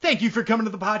Thank you for coming to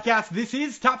the podcast. This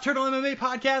is Top Turtle MMA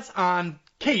Podcast on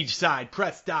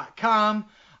CagesidePress.com.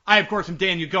 I, of course, am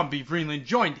Daniel Gumby Greenland,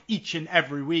 joined each and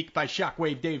every week by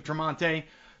Shockwave Dave Tremonte.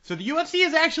 So the UFC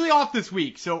is actually off this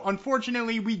week, so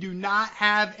unfortunately we do not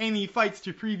have any fights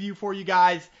to preview for you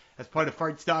guys as part of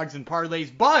Fights, Dogs, and Parlays,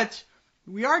 but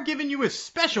we are giving you a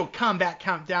special combat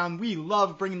countdown. We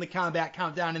love bringing the combat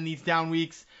countdown in these down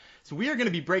weeks. So we are going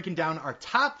to be breaking down our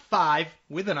top 5,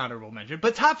 with an honorable mention,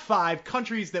 but top 5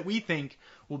 countries that we think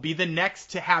will be the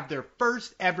next to have their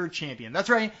first ever champion. That's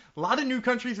right, a lot of new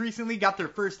countries recently got their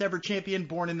first ever champion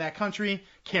born in that country.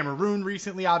 Cameroon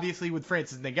recently, obviously, with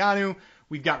Francis Ngannou.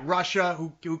 We've got Russia,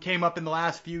 who came up in the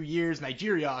last few years,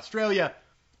 Nigeria, Australia.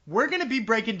 We're going to be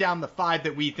breaking down the 5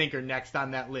 that we think are next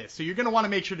on that list. So you're going to want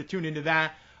to make sure to tune into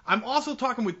that. I'm also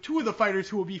talking with 2 of the fighters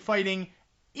who will be fighting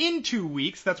in 2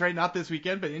 weeks. That's right, not this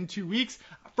weekend, but in 2 weeks.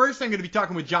 First, I'm going to be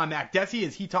talking with John Makdessi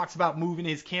as he talks about moving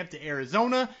his camp to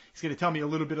Arizona. He's going to tell me a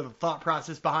little bit of the thought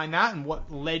process behind that and what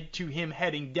led to him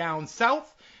heading down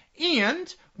south.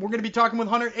 And we're going to be talking with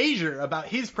Hunter Azure about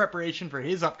his preparation for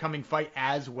his upcoming fight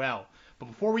as well. But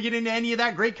before we get into any of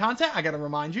that great content, I got to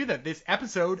remind you that this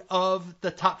episode of the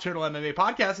Top Turtle MMA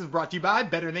Podcast is brought to you by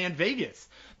Better Than Vegas.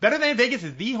 Better Than Vegas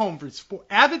is the home for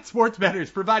avid sports bettors,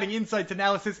 providing insights,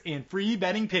 analysis, and free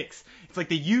betting picks. It's like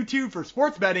the YouTube for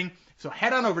sports betting, so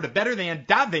head on over to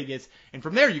betterthan.vegas, and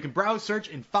from there you can browse, search,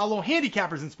 and follow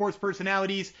handicappers and sports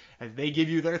personalities as they give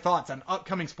you their thoughts on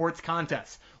upcoming sports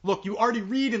contests. Look, you already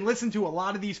read and listen to a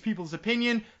lot of these people's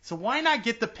opinion, so why not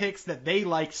get the picks that they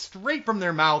like straight from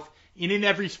their mouth in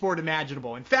every sport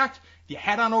imaginable. In fact, if you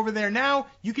head on over there now,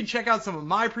 you can check out some of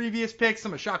my previous picks,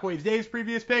 some of Shockwave's Dave's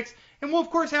previous picks, and we'll of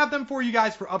course have them for you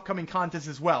guys for upcoming contests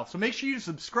as well. So make sure you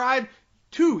subscribe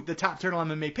to the Top Turtle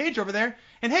MMA page over there.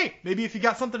 And hey, maybe if you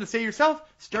got something to say yourself,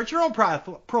 start your own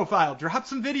profile, drop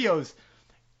some videos.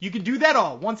 You can do that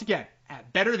all, once again,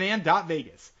 at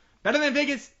betterthan.vegas. Better Than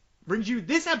Vegas brings you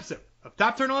this episode of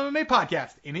Top Turtle MMA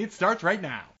Podcast, and it starts right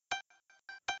now.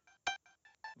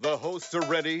 The hosts are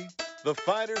ready. The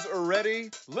fighters are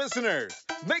ready. Listeners,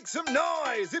 make some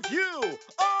noise if you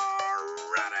are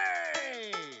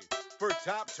ready for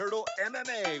Top Turtle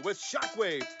MMA with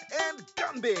Shockwave and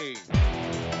Gumby.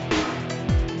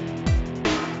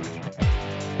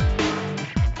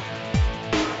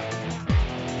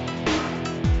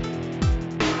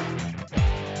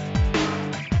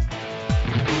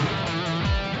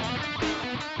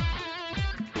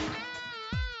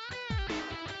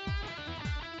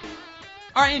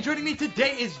 All right, and joining me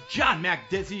today is John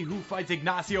Makdessi, who fights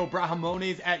Ignacio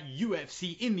Brahamones at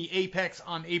UFC in the Apex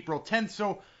on April 10th.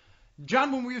 So,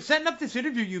 John, when we were setting up this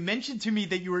interview, you mentioned to me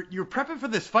that you were prepping for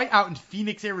this fight out in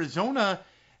Phoenix, Arizona.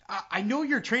 I know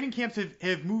your training camps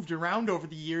have moved around over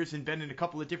the years and been in a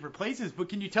couple of different places, but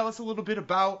can you tell us a little bit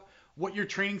about what your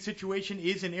training situation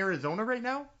is in Arizona right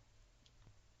now?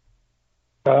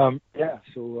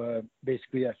 So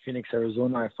basically at Phoenix,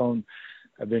 Arizona,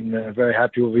 I've been very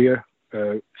happy over here.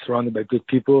 Surrounded by good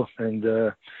people and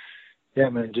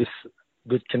just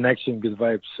good connection, good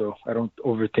vibes, so I don't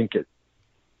overthink it.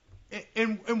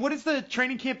 And what is the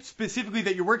training camp specifically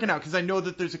that you're working out? Because I know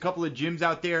that there's a couple of gyms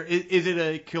out there. Is it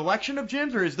a collection of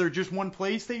gyms, or is there just one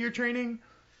place that you're training?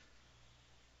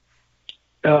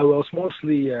 Well, it's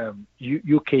mostly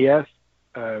UKF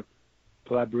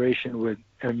collaboration with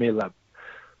MMA Lab.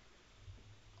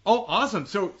 Oh, awesome.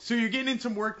 So you're getting in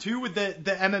some work, too, with the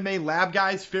MMA Lab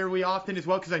guys fairly often as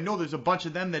well? Because I know there's a bunch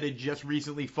of them that had just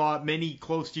recently fought, many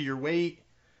close to your weight.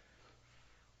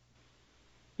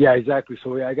 Yeah, exactly.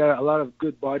 So I got a lot of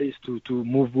good bodies to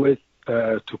move with,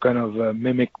 to kind of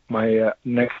mimic my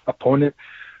next opponent.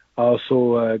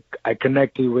 Also, I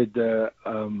connected with a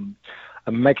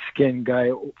Mexican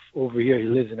guy over here. He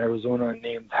lives in Arizona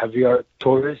named Javier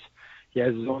Torres. He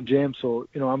has his own gym, so,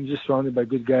 I'm just surrounded by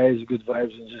good guys, good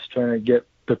vibes, and just trying to get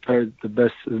prepared the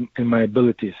best in my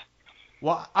abilities.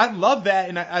 Well, I love that,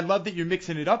 and I love that you're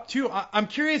mixing it up, too. I'm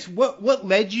curious, what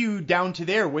led you down to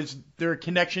there? Was there a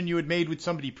connection you had made with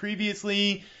somebody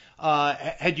previously?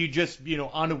 Had you just,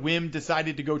 on a whim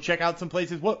decided to go check out some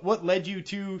places? What led you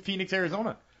to Phoenix,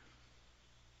 Arizona?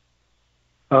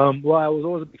 Well, I was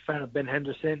always a big fan of Ben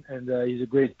Henderson, and he's a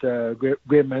great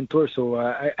mentor. So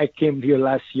I came here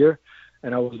last year,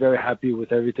 and I was very happy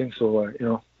with everything. So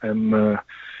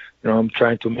I'm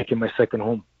trying to make it my second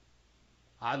home.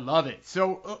 I love it.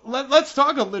 So let's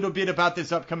talk a little bit about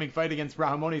this upcoming fight against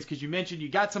Brahamones, because you mentioned you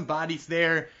got some bodies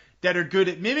there that are good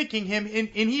at mimicking him, and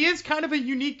he is kind of a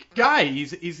unique guy.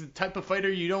 He's the type of fighter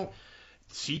you don't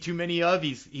see too many of.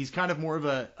 He's kind of more of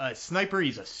a sniper.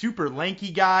 He's a super lanky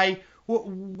guy.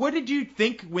 What did you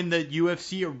think when the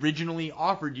UFC originally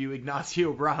offered you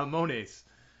Ignacio Brahamones?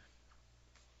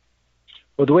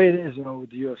 Well, the way it is, with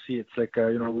the UFC, it's like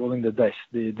rolling the dice.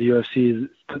 The UFC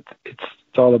it's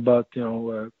all about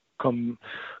come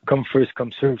first,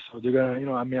 come serve. So they're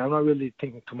gonna, I'm not really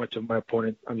thinking too much of my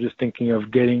opponent. I'm just thinking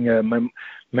of getting my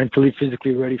mentally,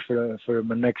 physically ready for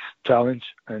my next challenge.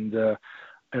 And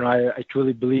I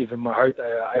truly believe in my heart.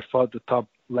 I fought the top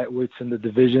lightweights in the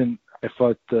division. I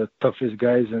fought the toughest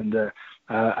guys, and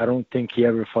I don't think he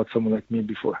ever fought someone like me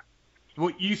before.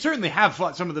 Well, you certainly have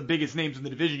fought some of the biggest names in the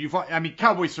division. You fought,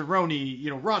 Cowboy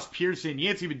Cerrone, Ross Pearson,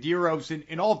 Yancy Medeiros,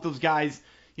 and all of those guys,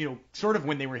 sort of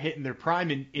when they were hitting their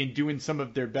prime and doing some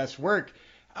of their best work.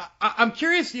 I'm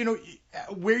curious,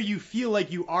 where you feel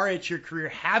like you are at your career,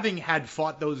 having had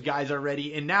fought those guys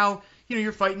already, and now,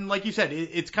 you're fighting, like you said,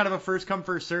 it's kind of a first come,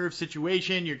 first serve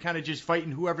situation. You're kind of just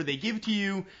fighting whoever they give to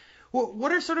you. Well,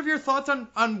 what are sort of your thoughts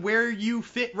on where you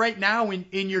fit right now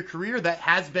in your career that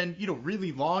has been,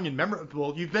 really long and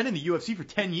memorable? You've been in the UFC for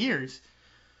 10 years.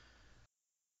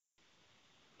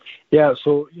 Yeah,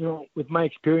 so, with my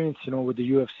experience, with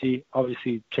the UFC,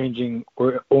 obviously changing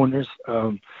owners,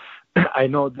 I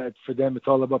know that for them it's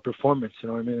all about performance,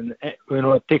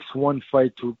 it takes one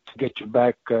fight to get you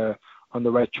back on the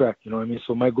right track,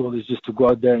 So my goal is just to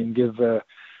go out there and give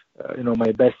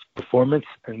my best performance,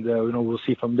 and we'll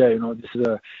see from there. This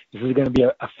is going to be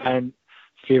a fan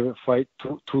favorite fight.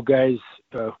 Two guys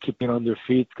keeping on their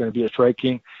feet. It's going to be a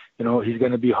striking. He's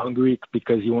going to be hungry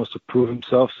because he wants to prove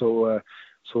himself. So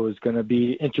it's going to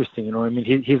be interesting.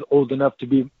 He's old enough to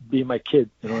be my kid.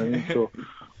 So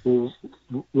we'll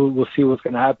see what's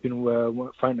going to happen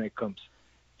when fight night comes.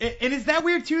 And is that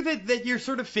weird too that you're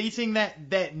sort of facing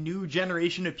that new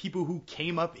generation of people who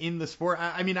came up in the sport?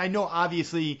 I know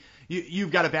obviously you've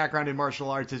got a background in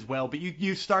martial arts as well, but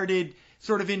you started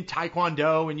sort of in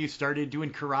Taekwondo and you started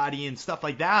doing karate and stuff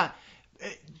like that.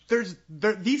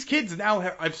 These kids now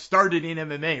have started in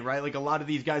MMA, right? Like a lot of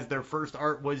these guys, their first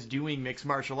art was doing mixed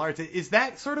martial arts. Is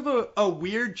that sort of a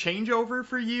weird changeover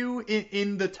for you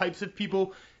in the types of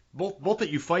people both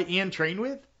that you fight and train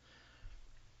with?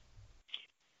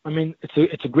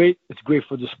 It's great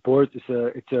for the sport.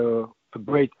 It's a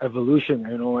great evolution.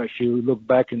 If you look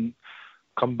back in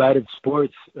combative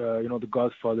sports, the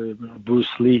Godfather, Bruce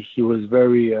Lee, he was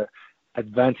very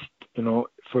advanced,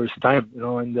 for his time,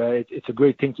 and it's a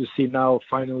great thing to see now.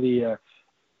 Finally,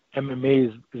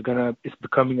 MMA is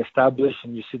becoming established,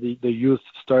 and you see the youth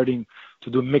starting to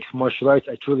do mixed martial arts.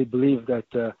 I truly believe that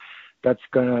it's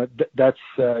gonna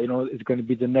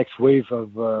be the next wave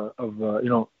of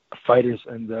fighters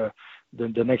and the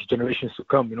next generations to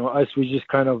come. Us, we just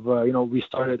kind of I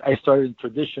started in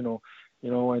traditional,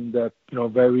 and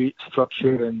very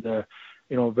structured and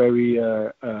very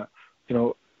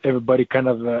everybody kind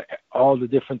of all the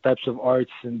different types of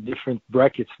arts and different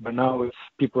brackets. But now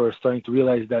people are starting to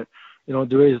realize that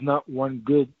there is not one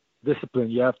good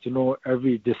discipline. You have to know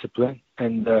every discipline,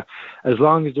 and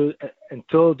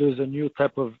until there's a new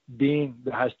type of being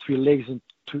that has 3 legs and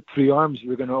 3 arms,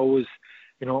 we're gonna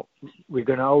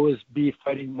always be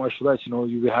fighting martial arts.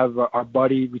 You have our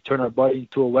body, we turn our body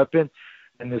into a weapon,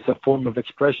 and it's a form of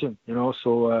expression.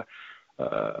 So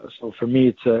for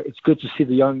me, it's good to see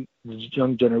the young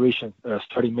generation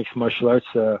starting mixed martial arts,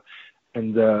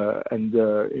 and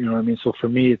So for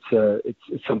me, it's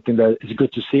something that is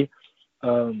good to see.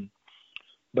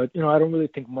 But I don't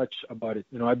really think much about it.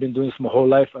 I've been doing this my whole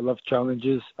life. I love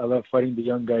challenges. I love fighting the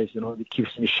young guys. It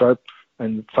keeps me sharp.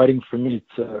 And fighting for me,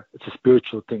 it's a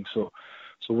spiritual thing. So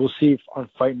we'll see if on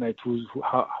fight night who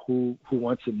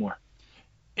wants it more.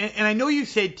 And I know you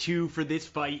said too for this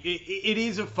fight, it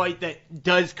is a fight that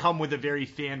does come with a very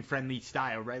fan-friendly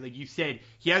style, right? Like you said,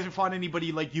 he hasn't fought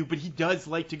anybody like you, but he does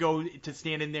like to go to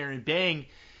stand in there and bang.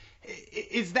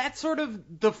 Is that sort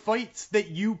of the fights that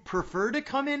you prefer to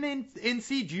come in and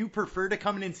see? Do you prefer to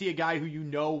come in and see a guy who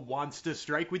wants to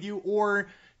strike with you, or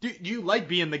do you like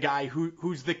being the guy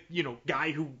who's the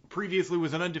guy who previously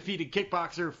was an undefeated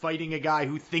kickboxer fighting a guy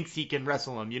who thinks he can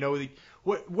wrestle him?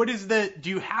 What is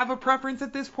do you have a preference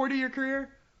at this point of your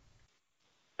career?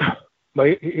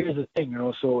 But here's the thing,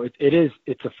 so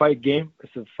it's a fight game,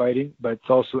 it's a fighting, but it's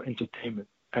also entertainment.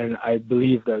 And I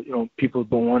believe that, people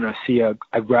don't want to see a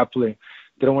grappling.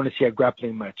 They don't want to see a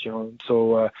grappling match,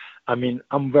 So,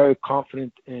 I'm very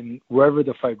confident in wherever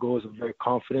the fight goes. I'm very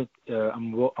confident.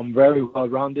 I'm very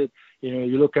well-rounded.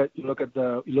 You look at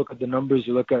the numbers,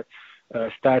 you look at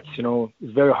stats.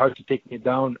 It's very hard to take me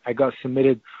down. I got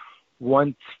submitted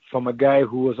once from a guy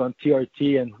who was on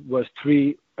TRT and was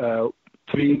three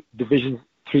divisions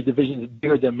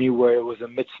bigger than me, where it was a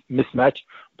mismatch.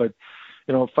 But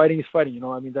fighting is fighting.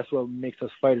 That's what makes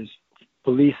us fighters.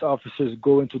 Police officers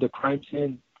go into the crime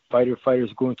scene, fighters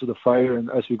go into the fire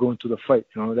and us we go into the fight.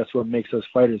 That's what makes us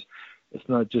fighters. It's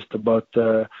not just about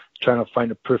trying to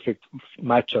find a perfect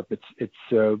matchup.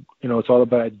 It's all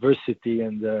about adversity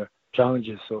and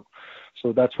challenges. So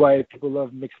that's why people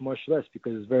love mixed martial arts,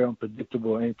 because it's very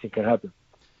unpredictable. Anything can happen.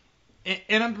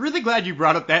 And I'm really glad you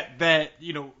brought up that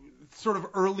sort of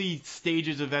early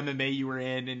stages of MMA you were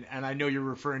in, and I know you're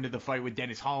referring to the fight with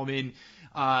Dennis Hallman,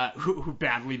 who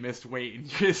badly missed weight in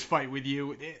his fight with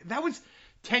you. That was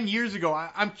 10 years ago.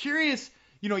 I'm curious,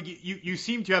 you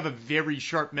seem to have a very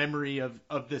sharp memory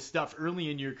of this stuff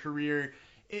early in your career.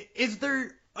 Is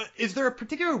there a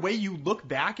particular way you look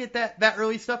back at that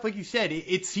early stuff? Like you said,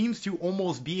 it seems to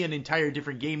almost be an entire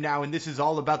different game now, and this is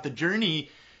all about the journey.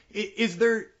 Is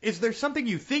there something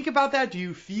you think about that? Do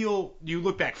you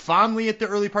look back fondly at the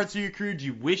early parts of your career? Do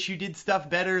you wish you did stuff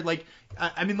better? Like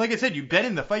I said, you've been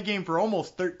in the fight game for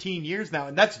almost 13 years now,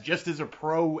 and that's just as a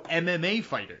pro MMA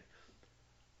fighter.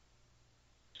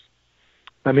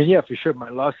 Yeah, for sure. My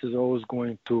loss is always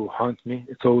going to haunt me.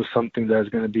 It's always something that's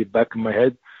going to be back in my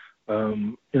head.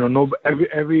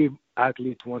 Every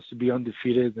athlete wants to be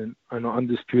undefeated and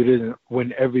undisputed and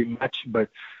win every match, but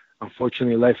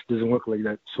unfortunately, life doesn't work like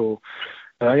that. So,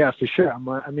 yeah, for sure.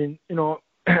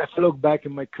 If I look back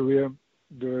in my career,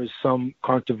 there's some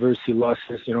controversy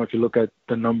losses. If you look at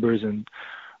the numbers and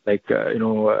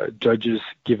judges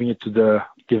giving it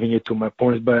to my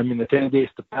opponents. But at the end of the day,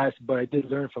 it's the past. But I did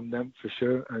learn from them for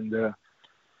sure. And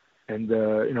I'm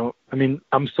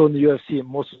still in the UFC, and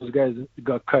most of those guys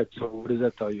got cut. So what does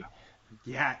that tell you?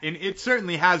 Yeah, and it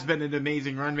certainly has been an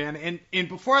amazing run, man. And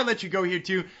before I let you go here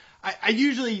too, I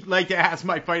usually like to ask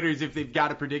my fighters if they've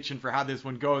got a prediction for how this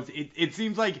one goes. It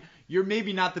seems like you're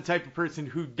maybe not the type of person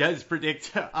who does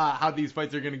predict how these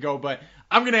fights are going to go, but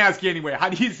I'm going to ask you anyway. How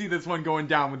do you see this one going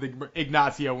down with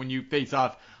Ignacio when you face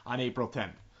off on April 10th?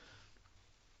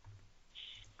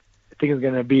 I think it's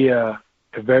going to be a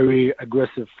very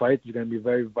aggressive fight. It's going to be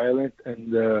very violent,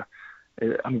 and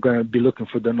I'm going to be looking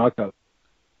for the knockout.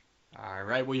 All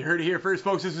right, well, you heard it here first,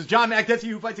 folks. This is John Makdessi,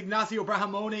 who fights Ignacio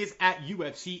Brahamones at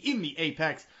UFC in the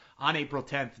Apex on April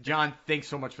 10th. John, thanks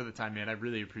so much for the time, man. I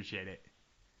really appreciate it.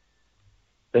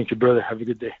 Thank you, brother. Have a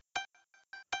good day.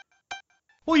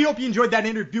 Well, we hope you enjoyed that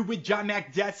interview with John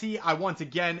Makdessi. I once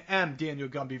again am Daniel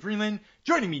Gumby-Vreeland.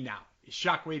 Joining me now is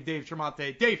Shockwave Dave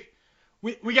Tremonte. Dave,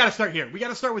 we got to start here. We got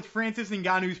to start with Francis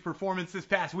Ngannou's performance this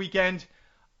past weekend.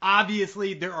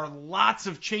 Obviously, there are lots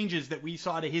of changes that we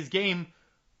saw to his game.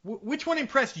 Which one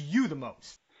impressed you the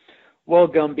most? Well,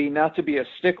 Gumby, not to be a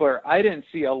stickler, I didn't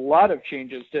see a lot of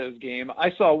changes to his game.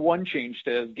 I saw one change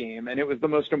to his game, and it was the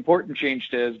most important change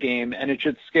to his game, and it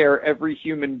should scare every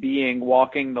human being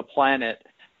walking the planet.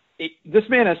 This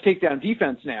man has takedown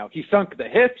defense now. He sunk the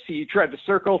hips. He tried to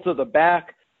circle to the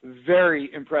back.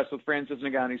 Very impressed with Francis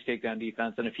Ngannou's takedown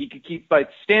defense, and if he could keep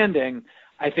fights standing,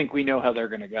 I think we know how they're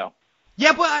going to go.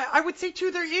 Yeah, but I would say,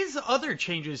 too, there is other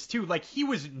changes, too. Like, he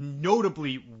was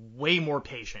notably way more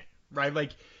patient, right?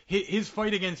 Like, his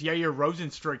fight against Yair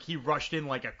Rozenstruik, he rushed in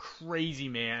like a crazy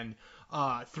man,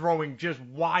 throwing just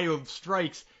wild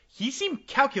strikes. He seemed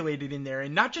calculated in there,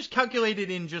 and not just calculated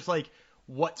in just, like,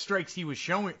 what strikes he was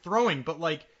throwing, but,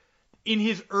 like, in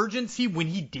his urgency when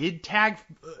he did tag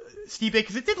Stipe,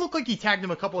 because it did look like he tagged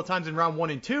him a couple of times in round 1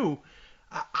 and 2.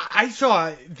 I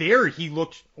saw there he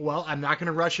looked, well, I'm not going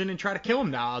to rush in and try to kill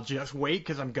him now. I'll just wait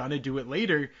because I'm going to do it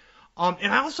later.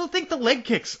 And I also think the leg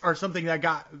kicks are something that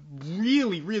got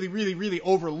really, really, really, really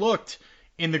overlooked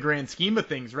in the grand scheme of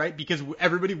things, right? Because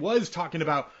everybody was talking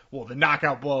about, well, the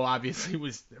knockout blow obviously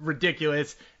was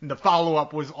ridiculous, and the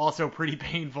follow-up was also pretty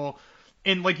painful.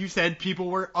 And like you said,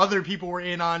 other people were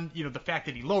in on, the fact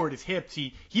that he lowered his hips.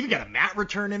 He even got a mat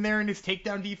return in there in his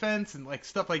takedown defense and like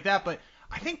stuff like that. But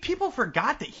I think people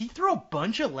forgot that he threw a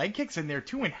bunch of leg kicks in there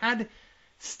too and had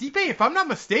Stipe, if I'm not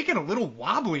mistaken, a little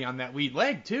wobbly on that lead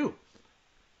leg too.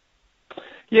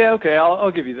 Yeah, okay,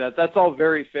 I'll give you that. That's all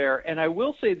very fair. And I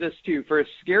will say this too, for as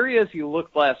scary as he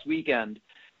looked last weekend,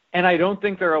 and I don't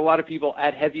think there are a lot of people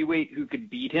at heavyweight who could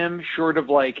beat him, short of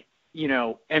like,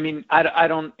 I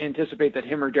don't anticipate that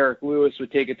him or Derek Lewis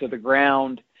would take it to the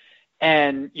ground.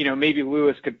 And, maybe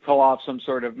Lewis could pull off some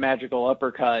sort of magical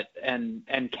uppercut and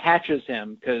catches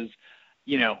him because,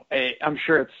 I'm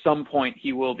sure at some point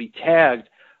he will be tagged.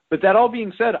 But that all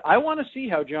being said, I want to see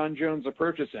how John Jones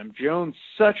approaches him. Jones,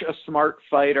 such a smart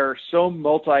fighter, so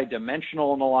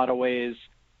multi-dimensional in a lot of ways.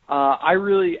 I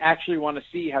really actually want to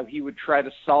see how he would try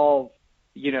to solve,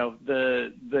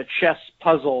 the chess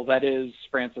puzzle that is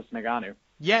Francis Ngannou.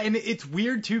 Yeah, and it's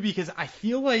weird, too, because I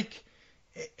feel like,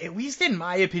 at least in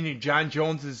my opinion, John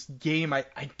Jones's game, I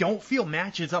don't feel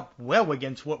matches up well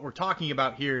against what we're talking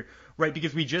about here right?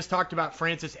 Because we just talked about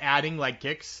Francis adding leg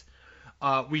kicks.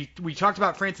 We talked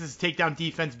about Francis' takedown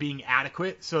defense being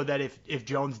adequate, so that if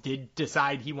Jones did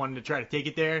decide he wanted to try to take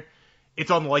it there,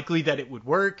 it's unlikely that it would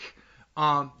work.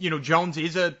 Jones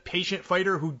is a patient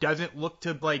fighter who doesn't look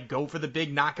to like go for the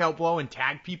big knockout blow and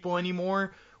tag people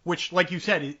anymore, which, like you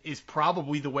said, is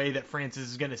probably the way that Francis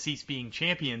is going to cease being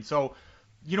champion. So,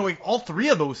 like all three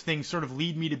of those things sort of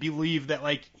lead me to believe that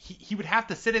like he would have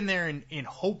to sit in there and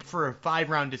hope for a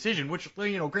 5-round decision, which,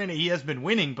 granted he has been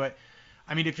winning, but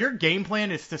I mean, if your game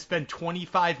plan is to spend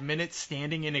 25 minutes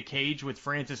standing in a cage with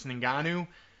Francis Ngannou,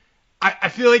 I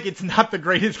feel like it's not the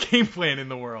greatest game plan in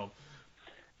the world.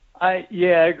 I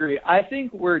agree. I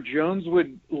think where Jones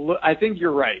would look, I think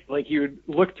you're right. Like, he would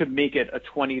look to make it a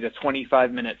 20 to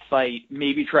 25 minute fight,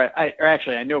 maybe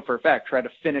I know for a fact, try to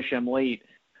finish him late.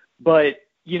 But,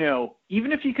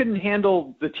 even if he couldn't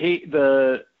handle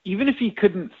even if he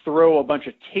couldn't throw a bunch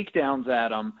of takedowns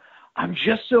at him, I'm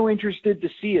just so interested to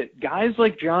see it. Guys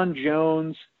like John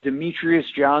Jones, Demetrius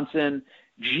Johnson,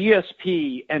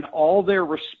 GSP, and all their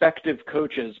respective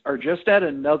coaches are just at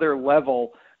another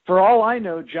level. For all I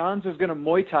know, Johns is going to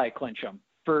Muay Thai clinch him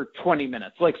for 20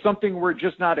 minutes, like something we're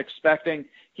just not expecting.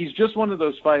 He's just one of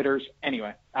those fighters.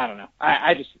 Anyway, I don't know.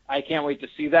 I can't wait to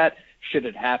see that, should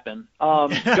it happen.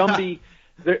 Gumby,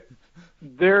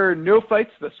 there are no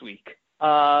fights this week.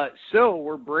 So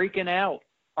we're breaking out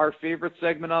our favorite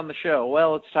segment on the show.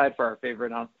 Well, it's tied for our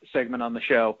favorite segment on the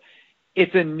show.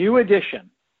 It's a new edition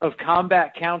of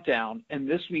Combat Countdown, and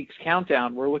this week's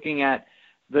countdown, we're looking at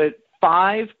the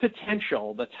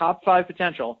top 5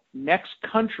 potential next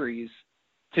countries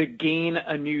to gain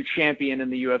a new champion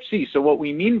in the UFC. So what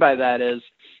we mean by that is,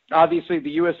 obviously, the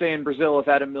USA and Brazil have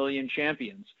had 1 million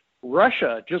champions.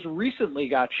 Russia just recently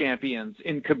got champions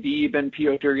in Khabib and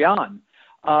Petr Yan.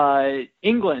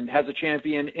 England has a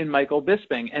champion in Michael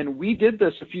Bisping, and we did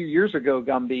this a few years ago,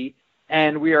 Gumby,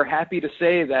 and we are happy to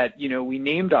say that, we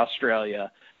named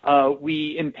Australia.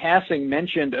 We, in passing,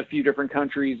 mentioned a few different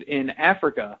countries in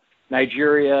Africa.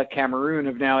 Nigeria, Cameroon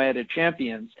have now added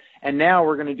champions, and now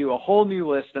we're going to do a whole new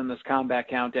list in this Combat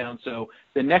Countdown. So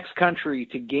the next country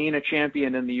to gain a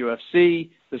champion in the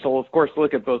UFC, this will, of course,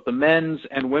 look at both the men's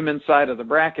and women's side of the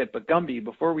bracket. But Gumby,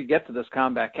 before we get to this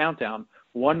Combat Countdown,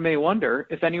 one may wonder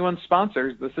if anyone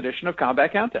sponsors this edition of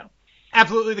Combat Countdown.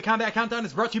 Absolutely. The Combat Countdown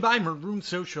is brought to you by Marune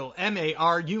Social,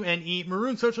 Marune.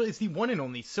 Marune Social is the one and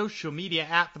only social media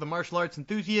app for the martial arts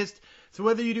enthusiast. So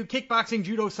whether you do kickboxing,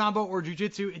 judo, sambo, or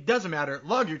jiu-jitsu, it doesn't matter.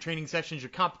 Log your training sessions, your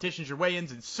competitions, your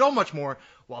weigh-ins, and so much more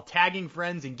while tagging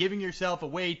friends and giving yourself a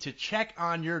way to check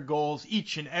on your goals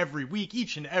each and every week,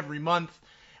 each and every month,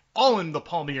 all in the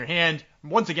palm of your hand.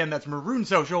 Once again, that's Marune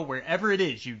Social, wherever it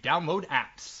is you download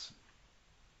apps.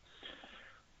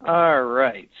 All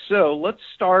right, so let's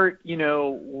start,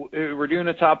 we're doing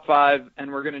a top 5,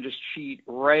 and we're going to just cheat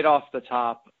right off the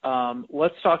top.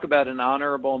 Let's talk about an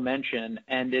honorable mention,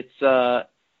 and it's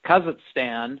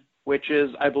Kazakhstan, which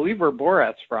is, I believe, where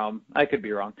Borat's from. I could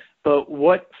be wrong. But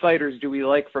what fighters do we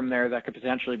like from there that could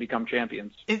potentially become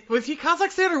champions? Was he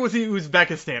Kazakhstan or was he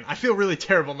Uzbekistan? I feel really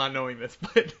terrible not knowing this,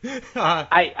 but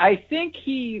I think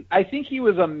he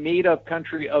was a made-up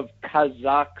country of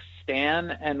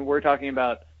Kazakhstan, and we're talking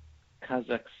about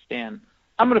Kazakhstan.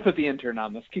 I'm going to put the intern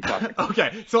on this. Keep talking.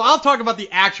 Okay, so I'll talk about the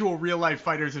actual real-life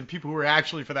fighters and people who are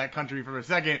actually for that country for a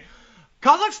second.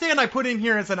 Kazakhstan I put in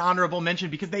here as an honorable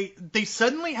mention because they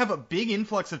suddenly have a big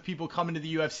influx of people coming to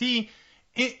the UFC,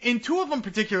 and 2 of them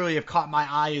particularly have caught my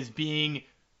eye as being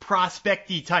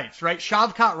prospecty types, right?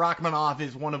 Shavkat Rakhmonov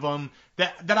is one of them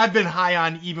that I've been high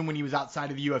on even when he was outside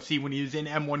of the UFC, when he was in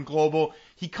M1 Global.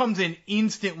 He comes in,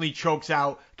 instantly chokes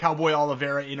out Cowboy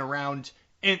Oliveira in a round.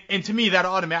 And to me, that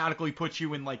automatically puts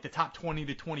you in like the top 20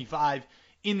 to 25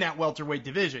 in that welterweight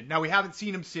division. Now, we haven't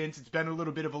seen him since. It's been a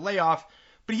little bit of a layoff,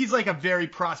 but he's like a very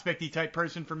prospecty type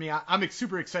person for me. I'm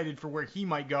super excited for where he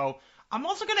might go. I'm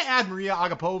also going to add Maria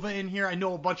Agapova in here. I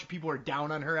know a bunch of people are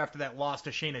down on her after that loss to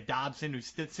Shayna Dobson,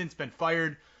 who's since been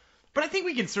fired. But I think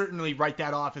we can certainly write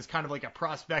that off as kind of like a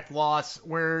prospect loss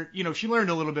where, she learned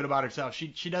a little bit about herself.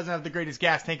 She doesn't have the greatest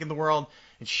gas tank in the world,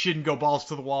 and she shouldn't go balls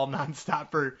to the wall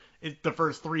nonstop for the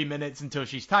first 3 minutes until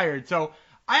she's tired. So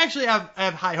I actually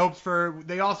have high hopes for.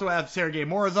 They also have Sergey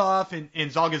Morozov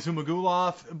and Zhalga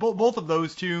Zhumagulov. Both of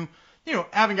those two,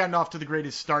 haven't gotten off to the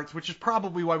greatest starts, which is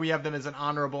probably why we have them as an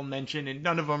honorable mention, and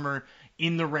none of them are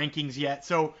in the rankings yet.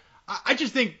 So I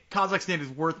just think Kazakhstan is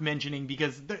worth mentioning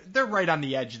because they're right on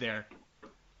the edge there.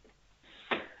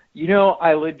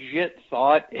 I legit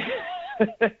thought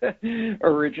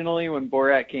Originally, when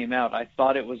Borat came out, I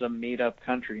thought it was a made-up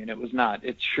country, and it was not.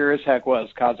 It sure as heck was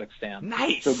Kazakhstan.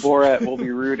 Nice. So Borat will be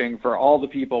rooting for all the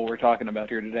people we're talking about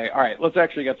here today. All right, let's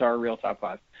actually get to our real top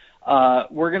five.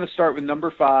 We're going to start with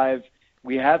number 5.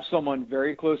 We have someone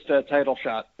very close to a title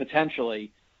shot,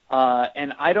 potentially.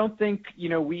 And I don't think,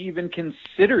 we even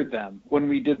considered them when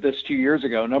we did this 2 years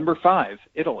ago. Number 5,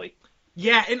 Italy.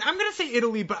 Yeah, and I'm going to say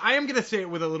Italy, but I am going to say it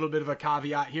with a little bit of a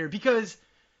caveat here because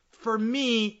for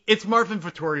me, it's Marvin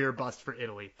Vettori or bust for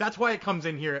Italy. That's why it comes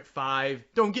in here at 5.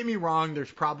 Don't get me wrong, there's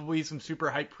probably some super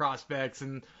hype prospects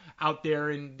and out there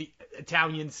in the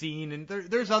Italian scene, and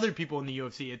there's other people in the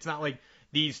UFC. It's not like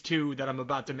these two that I'm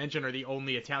about to mention are the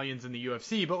only Italians in the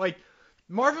UFC, but like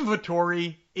Marvin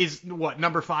Vettori is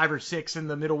number 5 or 6 in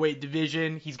the middleweight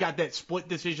division. He's got that split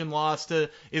decision loss to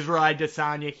Israel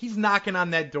Adesanya. He's knocking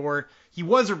on that door. He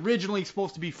was originally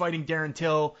supposed to be fighting Darren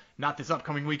Till, not this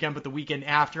upcoming weekend, but the weekend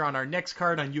after on our next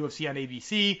card on UFC on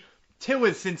ABC. Till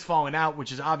has since fallen out,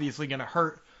 which is obviously going to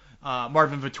hurt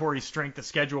Marvin Vettori's strength of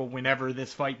schedule whenever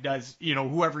this fight does,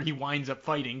 whoever he winds up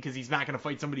fighting, because he's not going to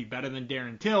fight somebody better than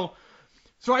Darren Till.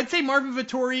 So I'd say Marvin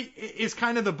Vettori is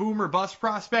kind of the boom or bust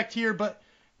prospect here, but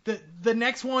the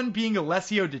next one being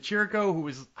Alessio Di Chirico, who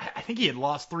was, I think he had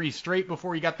lost 3 straight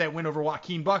before he got that win over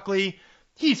Joaquin Buckley.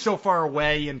 He's so far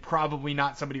away and probably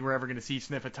not somebody we're ever going to see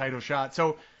sniff a title shot.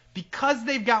 So because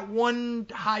they've got one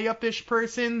high up-ish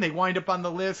person, they wind up on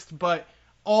the list, but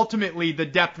ultimately the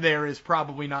depth there is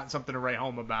probably not something to write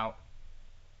home about.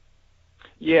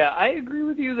 Yeah, I agree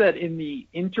with you that in the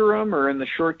interim or in the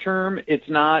short term, it's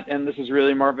not, and this is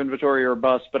really Marvin Vettori or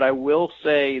bust, but I will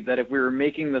say that if we were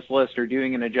making this list or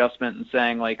doing an adjustment and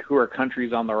saying, like, who are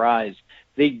countries on the rise,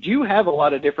 they do have a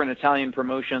lot of different Italian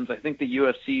promotions. I think the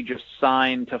UFC just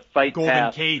signed to Fight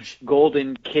Pass.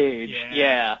 Golden Cage.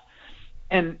 Yeah.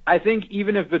 And I think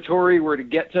even if Vettori were to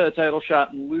get to a title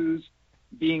shot and lose,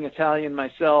 being Italian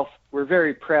myself, we're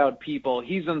very proud people.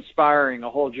 He's inspiring a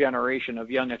whole generation of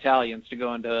young Italians to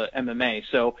go into MMA.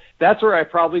 So that's where I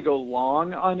probably go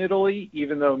long on Italy,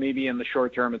 even though maybe in the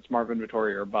short term it's Marvin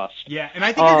Vettori or bust. Yeah, and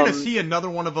I think you're going to see another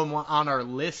one of them on our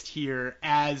list here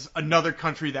as another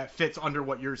country that fits under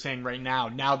what you're saying right now.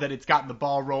 Now that it's gotten the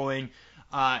ball rolling,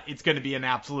 it's going to be an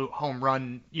absolute home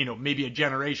run, maybe a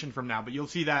generation from now. But you'll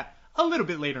see that a little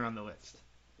bit later on the list.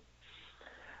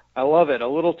 I love it. A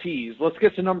little tease. Let's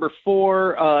get to number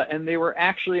 4, and they were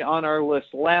actually on our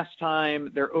list last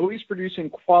time. They're always producing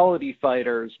quality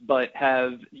fighters, but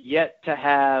have yet to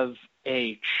have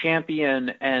a champion,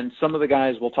 and some of the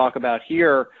guys we'll talk about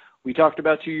here, we talked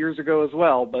about 2 years ago as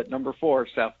well, but number 4,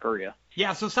 South Korea.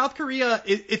 Yeah, so South Korea,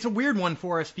 it's a weird one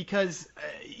for us because,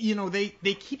 they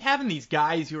keep having these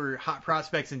guys who are hot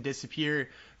prospects and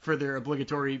disappear for their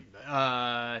obligatory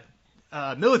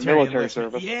military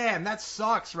service. Yeah, and that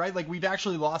sucks, right? Like, we've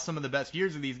actually lost some of the best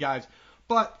years of these guys.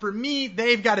 But for me,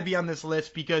 they've got to be on this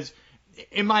list because,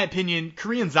 in my opinion,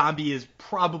 Korean Zombie is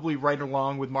probably right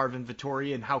along with Marvin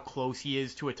Vettori and how close he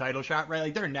is to a title shot, right?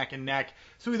 Like, they're neck and neck.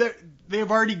 So they've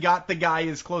already got the guy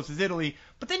as close as Italy.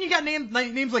 But then you got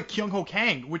names like Kyung Ho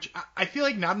Kang, which I feel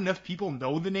like not enough people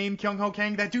know the name Kyung Ho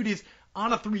Kang. That dude is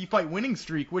on a 3-fight winning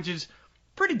streak, which is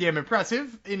pretty damn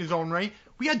impressive in his own right.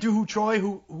 We got Doo Ho Choi,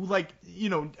 who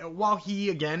while he,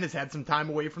 again, has had some time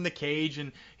away from the cage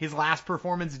and his last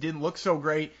performance didn't look so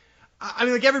great, I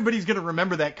mean, like, everybody's going to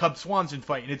remember that Cub Swanson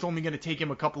fight, and it's only going to take him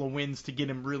a couple of wins to get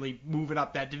him really moving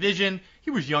up that division.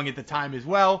 He was young at the time as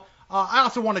well. I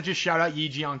also want to just shout out Yi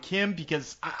Jeong Kim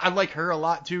because I like her a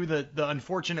lot, too. The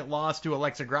unfortunate loss to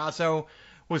Alexa Grasso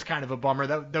was kind of a bummer.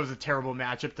 That was a terrible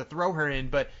matchup to throw her in.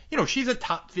 But, she's a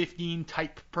top 15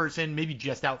 type person, maybe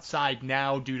just outside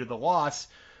now due to the loss.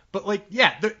 But,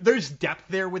 there's depth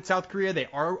there with South Korea. They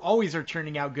always are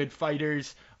turning out good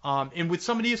fighters. And with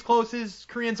somebody as close as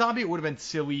Korean Zombie, it would have been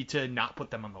silly to not put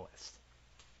them on the list.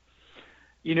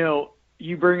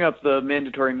 You bring up the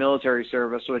mandatory military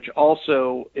service, which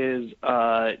also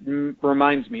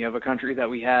reminds me of a country that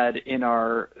we had in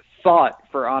our thought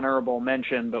for honorable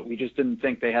mention, but we just didn't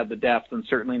think they had the depth, and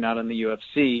certainly not in the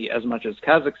UFC as much as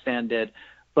Kazakhstan did.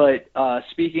 But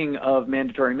speaking of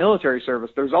mandatory military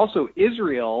service, there's also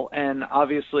Israel, and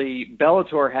obviously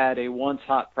Bellator had a once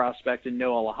hot prospect in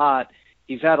Noah Lahat.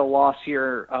 He's had a loss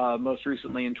here most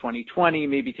recently in 2020,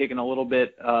 maybe taken a little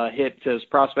bit hit to his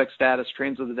prospect status,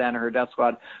 trains with the Danaher Death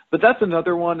Squad. But that's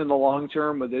another one in the long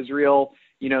term with Israel.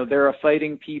 They're a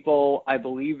fighting people. I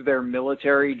believe their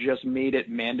military just made it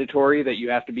mandatory that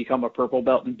you have to become a purple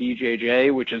belt in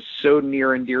BJJ, which is so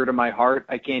near and dear to my heart,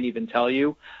 I can't even tell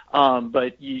you.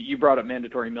 But you brought up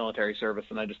mandatory military service,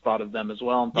 and I just thought of them as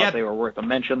well and thought they were worth a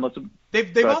mention.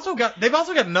 They've also got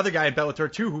another guy in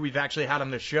Bellator too, who we've actually had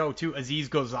on the show too, Aziz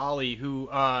Ghazali, who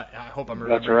I hope I'm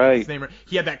remembering his name.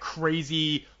 He had that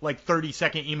crazy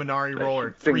 30-second Imanari roll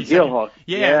or 3 heel hook.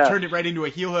 Yeah, turned it right into a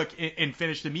heel hook and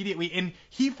finished immediately. And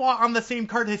he fought on the same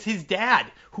card as his dad,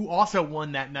 who also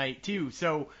won that night too.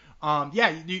 So.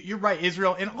 You're right,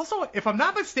 Israel. And also, if I'm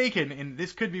not mistaken, and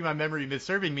this could be my memory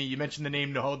misserving me, you mentioned the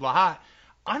name Nahod Lahat.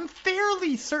 I'm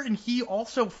fairly certain he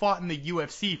also fought in the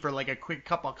UFC for a quick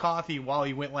cup of coffee while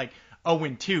he went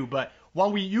 0-2. But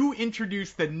while you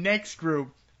introduce the next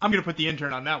group, I'm going to put the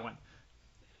intern on that one.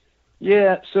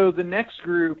 Yeah, so the next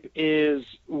group is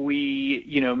we,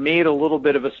 made a little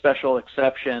bit of a special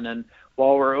exception. And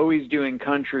while we're always doing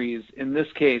countries, in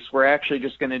this case, we're actually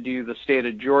just going to do the state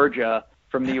of Georgia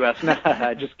from the U.S. No,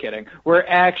 just kidding. We're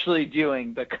actually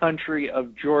doing the country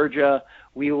of Georgia.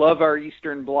 We love our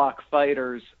Eastern Bloc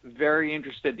fighters. Very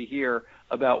interested to hear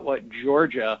about what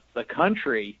Georgia, the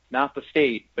country, not the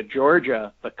state, but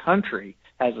Georgia, the country,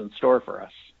 has in store for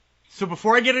us. So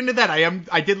before I get into that,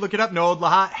 I did look it up. Nahod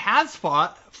Lahat has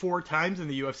fought 4 times in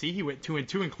the UFC. He went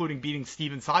 2-2, including beating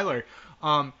Steven Seiler.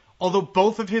 Although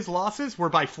both of his losses were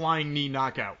by flying knee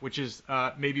knockout, which is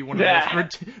maybe one of the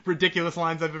most ridiculous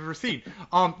lines I've ever seen.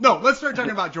 No, let's start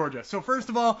talking about Georgia. So first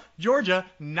of all, Georgia,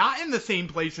 not in the same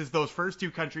place as those first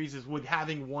 2 countries, is with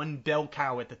having one bell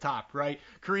cow at the top, right?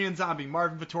 Korean Zombie,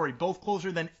 Marvin Vettori, both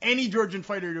closer than any Georgian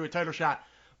fighter to a title shot.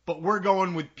 But we're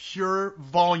going with pure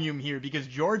volume here because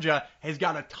Georgia has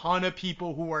got a ton of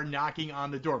people who are knocking on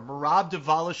the door. Merab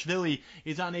Dvalishvili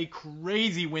is on a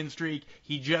crazy win streak.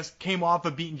 He just came off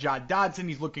of beating John Dodson.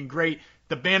 He's looking great.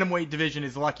 The bantamweight division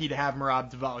is lucky to have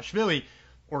Merab Dvalishvili,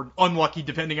 or unlucky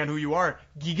depending on who you are.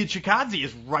 Giga Chikadze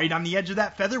is right on the edge of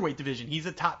that featherweight division. He's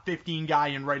a top 15 guy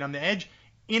and right on the edge.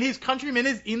 And his countryman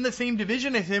is in the same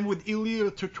division as him with Ilia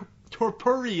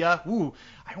Topuria. Ooh,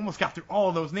 I almost got through all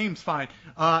of those names fine.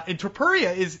 And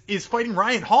Topuria is fighting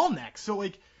Ryan Hall next. So,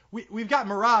 we've got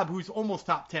Merab, who's almost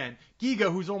top 10.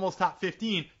 Giga, who's almost top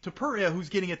 15. Topuria, who's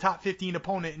getting a top 15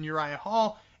 opponent in Uriah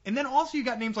Hall. And then also you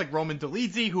got names like Roman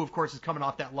Dolidze, who, of course, is coming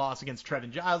off that loss against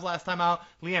Trevin Giles last time out.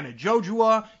 Liana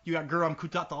Jojua. You got Guram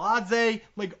Kutateladze.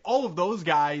 All of those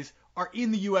guys are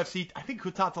in the UFC. I think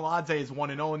Kutateladze is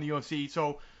 1-0 in the UFC.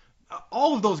 So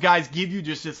all of those guys give you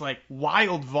just this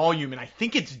wild volume, and I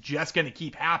think it's just going to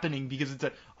keep happening because it's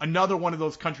another one of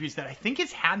those countries that I think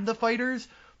has had the fighters,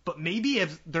 but maybe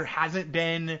if there hasn't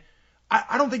been,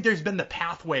 I don't think there's been the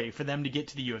pathway for them to get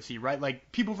to the UFC,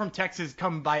 right? People from Texas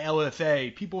come by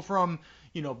LFA, people from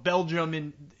Belgium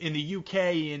and in the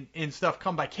UK and stuff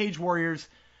come by Cage Warriors.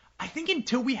 I think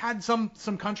until we had some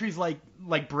countries like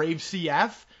Brave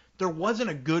CF, there wasn't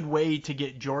a good way to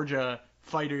get Georgia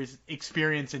fighters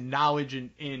experience and knowledge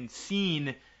and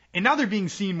seen, and now they're being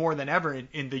seen more than ever,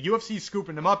 and the UFC's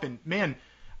scooping them up, and man,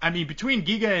 I mean, between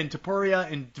Giga and Topuria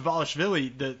and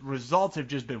Dvalishvili, the results have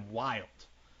just been wild.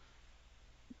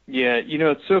 Yeah,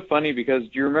 it's so funny because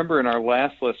do you remember in our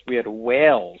last list we had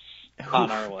Wales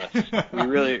on our list?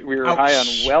 We were high on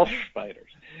Welsh fighters.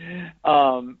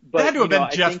 But that had to have been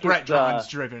just Brett Johns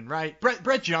driven, right?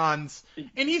 Brett Johns,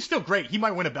 and he's still great. He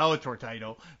might win a Bellator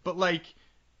title, but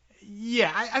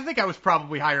yeah, I think I was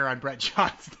probably higher on Brett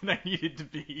Johns than I needed to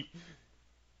be.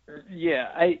 Yeah,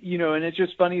 and it's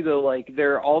just funny though,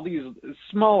 there are all these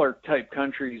smaller type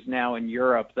countries now in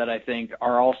Europe that I think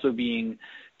are also being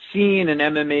seen in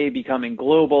MMA becoming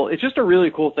global. It's just a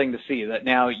really cool thing to see that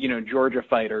now, Georgia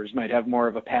fighters might have more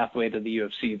of a pathway to the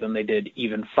UFC than they did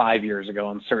even 5 years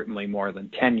ago, and certainly more than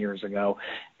 10 years ago.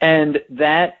 And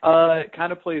that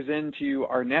kind of plays into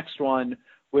our next one,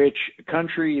 which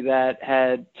country that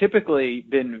had typically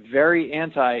been very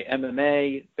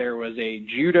anti-MMA. There was a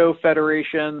judo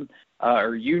federation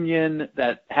or union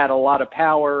that had a lot of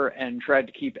power and tried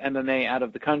to keep MMA out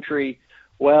of the country.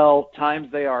 Well,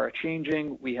 times they are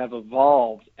changing. We have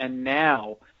evolved, and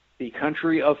now the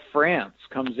country of France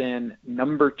comes in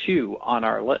number 2 on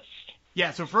our list.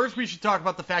 Yeah, so first we should talk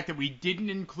about the fact that we didn't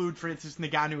include Francis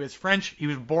Ngannou as French. He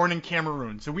was born in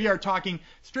Cameroon. So we are talking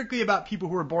strictly about people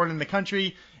who were born in the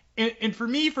country. And for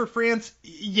me, for France,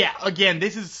 yeah, again,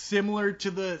 this is similar to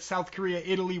the South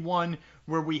Korea-Italy one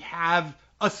where we have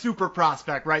a super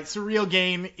prospect, right? Ciryl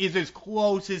Gane is as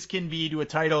close as can be to a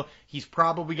title. He's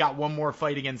probably got one more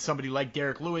fight against somebody like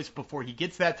Derek Lewis before he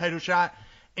gets that title shot.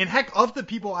 And heck, of the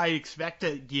people I expect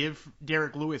to give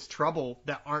Derek Lewis trouble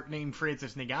that aren't named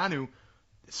Francis Ngannou,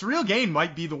 Ciryl Gane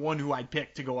might be the one who I'd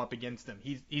pick to go up against him.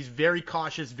 He's very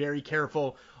cautious, very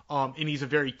careful, and he's a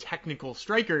very technical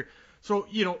striker. So,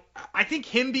 I think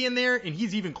him being there, and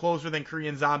he's even closer than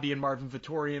Korean Zombie and Marvin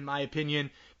Vettori, in my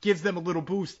opinion, gives them a little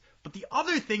boost. But the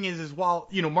other thing is while,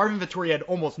 Marvin Vettori had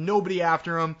almost nobody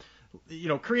after him,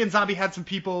 Korean Zombie had some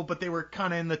people, but they were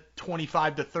kind of in the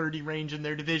 25 to 30 range in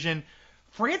their division.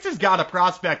 France has got a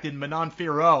prospect in Manon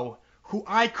Fiorot, who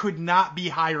I could not be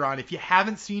higher on. If you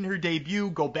haven't seen her debut,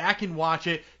 go back and watch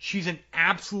it. She's an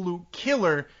absolute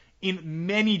killer in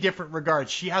many different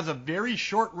regards. She has a very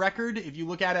short record. If you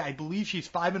look at it, I believe she's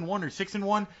 5-1 or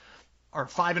 6-1, or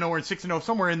 5-0 or 6-0,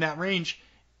 somewhere in that range.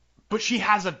 But she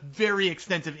has a very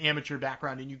extensive amateur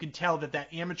background, and you can tell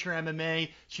that amateur MMA,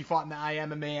 she fought in the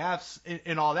IMMAFs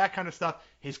and all that kind of stuff,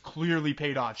 has clearly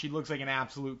paid off. She looks like an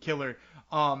absolute killer.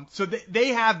 So they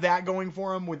have that going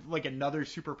for them with like another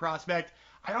super prospect.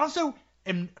 I also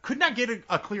could not get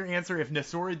a clear answer if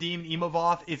Nassourdine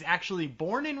Imavov is actually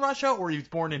born in Russia or he's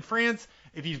born in France.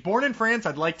 If he's born in France,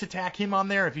 I'd like to tack him on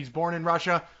there. If he's born in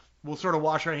Russia, we'll sort of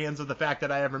wash our hands of the fact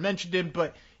that I ever mentioned him,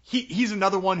 but he's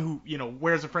another one who,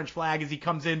 wears a French flag as he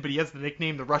comes in, but he has the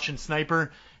nickname the Russian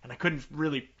Sniper, and I couldn't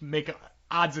really make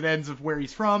odds and ends of where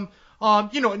he's from.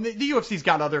 And the UFC's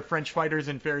got other French fighters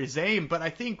in Fair Zame, but I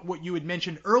think what you had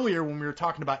mentioned earlier when we were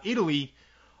talking about Italy,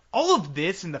 all of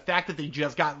this and the fact that they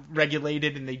just got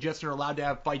regulated and they just are allowed to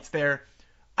have fights there,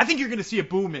 I think you're going to see a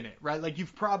boom in it, right? Like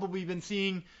you've probably been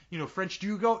seeing, French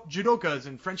judokas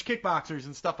and French kickboxers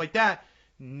and stuff like that.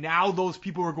 Now those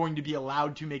people are going to be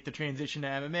allowed to make the transition to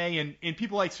MMA, and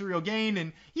people like Cyril Gane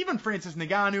and even Francis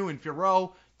Ngannou and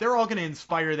Fiorot, they're all going to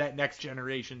inspire that next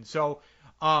generation. So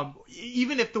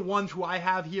even if the ones who I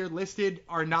have here listed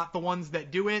are not the ones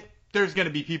that do it, there's going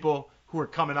to be people who are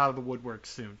coming out of the woodwork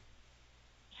soon.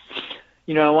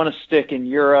 I want to stick in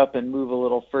Europe and move a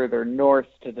little further north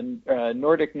to the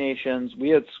Nordic nations. We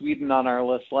had Sweden on our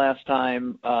list last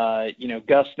time.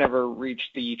 Gus never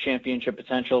reached the championship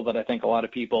potential that I think a lot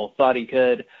of people thought he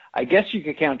could. I guess you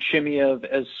could count Shimiev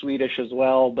as Swedish as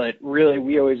well, but really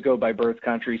we always go by birth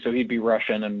country, so he'd be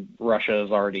Russian, and Russia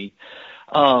has already,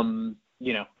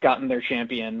 gotten their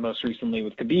champion most recently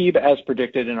with Khabib, as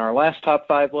predicted in our last top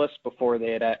 5 list before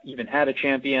they had even had a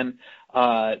champion.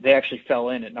 They actually fell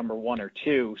in at number 1 or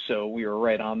 2, so we were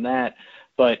right on that.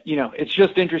 But, it's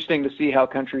just interesting to see how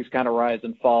countries kind of rise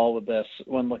and fall with this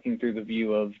when looking through the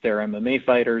view of their MMA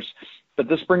fighters. But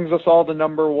this brings us all to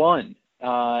number 1,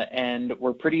 and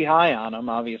we're pretty high on them.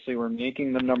 Obviously, we're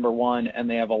making them number 1, and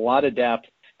they have a lot of depth,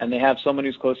 and they have someone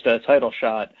who's close to a title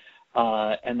shot,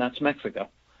 and that's Mexico.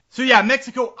 So yeah,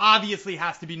 Mexico obviously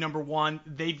has to be number 1.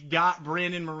 They've got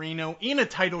Brandon Moreno in a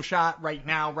title shot right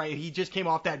now, right? He just came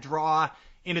off that draw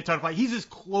in a title fight. He's as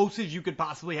close as you could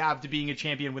possibly have to being a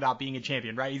champion without being a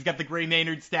champion, right? He's got the Gray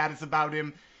Maynard status about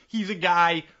him. He's a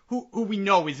guy who we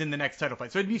know is in the next title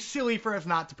fight. So it'd be silly for us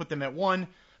not to put them at 1.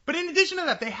 But in addition to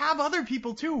that, they have other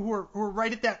people too who are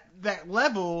right at that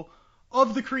level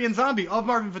of the Korean Zombie, of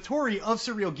Marvin Vettori, of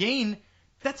Cyril Gane.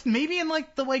 That's maybe in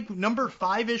the number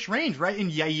 5-ish range, right? In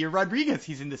Yair Rodriguez,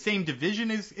 he's in the same division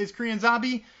as Korean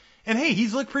Zombie. And hey,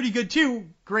 he's looked pretty good too.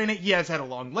 Granted, he has had a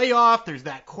long layoff. There's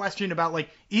that question about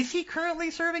is he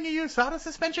currently serving a USADA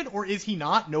suspension or is he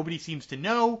not? Nobody seems to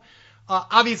know.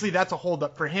 Obviously that's a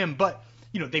holdup for him, but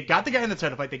they've got the guy in the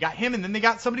title fight. They got him, and then they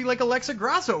got somebody like Alexa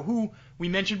Grasso, who we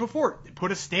mentioned before,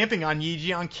 put a stamping on Yi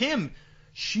Jian Kim.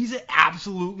 She's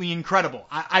absolutely incredible.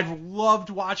 I've loved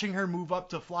watching her move up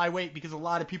to flyweight because a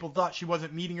lot of people thought she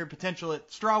wasn't meeting her potential at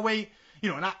strawweight.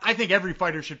 And I think every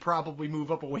fighter should probably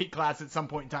move up a weight class at some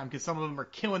point in time because some of them are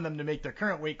killing them to make their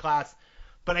current weight class.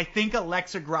 But I think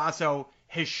Alexa Grasso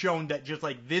has shown that just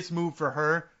this move for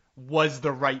her was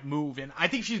the right move. And I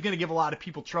think she's going to give a lot of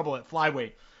people trouble at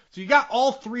flyweight. So you got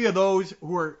all 3 of those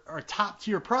who are top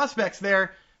tier prospects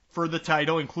there for the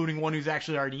title, including one who's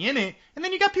actually already in it. And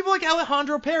then you got people like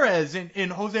Alejandro Perez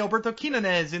and Jose Alberto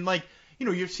Quinones, and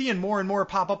you're seeing more and more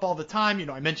pop up all the time.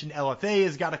 I mentioned LFA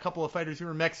has got a couple of fighters who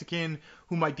are Mexican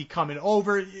who might be coming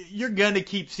over. You're going to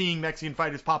keep seeing Mexican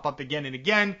fighters pop up again and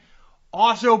again.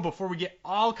 Also, before we get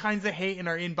all kinds of hate in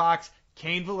our inbox,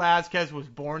 Cain Velasquez was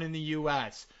born in the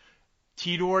U.S.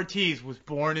 Tito Ortiz was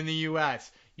born in the U.S.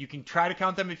 You can try to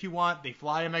count them if you want. They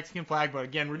fly a Mexican flag, but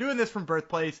again, we're doing this from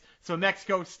birthplace. So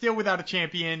Mexico still without a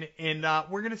champion, and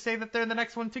we're going to say that they're the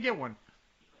next one to get one.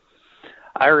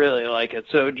 I really like it.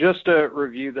 So just to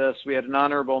review this, we had an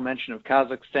honorable mention of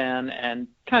Kazakhstan and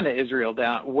kind of Israel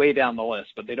way down the list,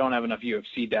 but they don't have enough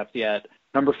UFC depth yet.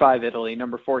 Number 5, Italy.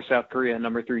 Number 4, South Korea.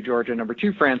 Number 3, Georgia. Number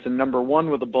 2, France. And number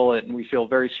 1 with a bullet, and we feel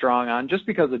very strong on just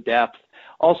because of depth.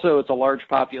 Also, it's a large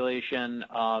population.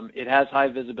 It has high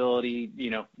visibility,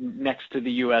 next to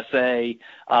the USA,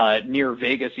 near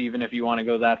Vegas, even if you want to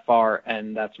go that far,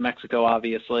 and that's Mexico,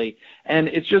 obviously. And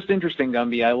it's just interesting,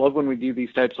 Gumby. I love when we do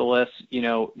these types of lists.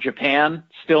 Japan,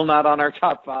 still not on our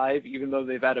top 5, even though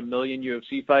they've had 1 million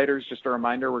UFC fighters. Just a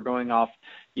reminder, we're going off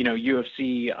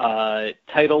UFC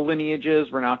title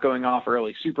lineages. We're not going off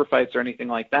early super fights or anything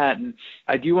like that. And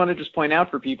I do want to just point out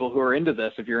for people who are into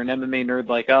this, if you're an MMA nerd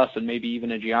like us and maybe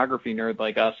even a geography nerd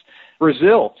like us,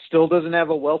 Brazil still doesn't have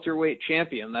a welterweight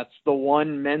champion. That's the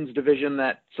one men's division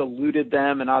that's eluded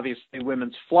them, and obviously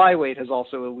women's flyweight has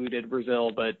also eluded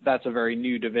Brazil, but that's a very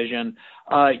new division.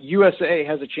 USA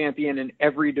has a champion in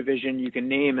every division you can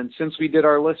name, and since we did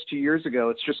our list 2 years ago,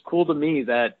 it's just cool to me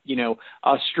that,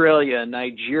 Australia,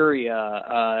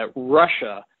 Nigeria,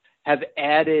 Russia have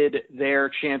added their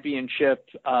championship,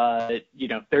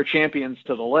 their champions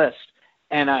to the list.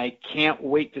 And I can't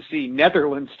wait to see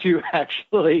Netherlands too,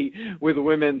 actually, with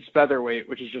women's featherweight,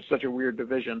 which is just such a weird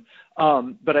division.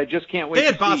 But I just can't wait to see.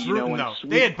 They had Bas Rutten, though.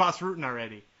 They had Bas Rutten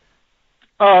already.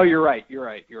 Oh, you're right.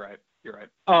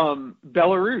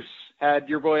 Belarus had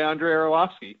your boy Andrei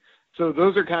Arlovsky. So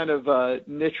those are kind of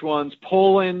niche ones.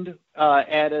 Poland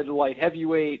added light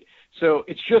heavyweight. So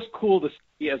it's just cool to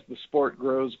see as the sport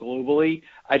grows globally.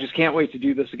 I just can't wait to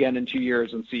do this again in 2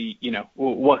 years and see,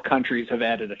 what countries have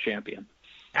added a champion.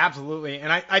 Absolutely.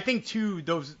 And I think, too,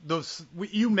 those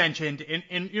you mentioned,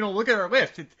 and look at our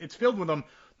list. It's filled with them.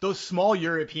 Those small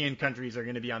European countries are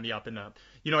going to be on the up and up.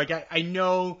 I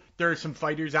know there are some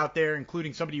fighters out there,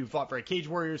 including somebody who fought for a Cage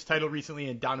Warriors title recently,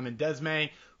 and Donovan Desme,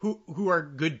 who are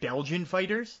good Belgian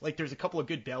fighters. Like, there's a couple of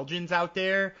good Belgians out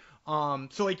there.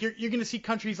 So you're going to see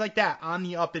countries like that on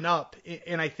the up and up.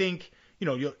 And I think,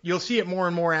 you'll see it more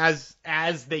and more as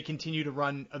they continue to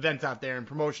run events out there and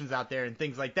promotions out there and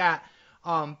things like that.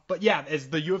 But yeah, as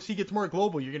the UFC gets more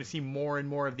global, you're going to see more and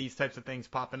more of these types of things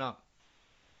popping up.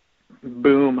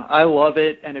 Boom. I love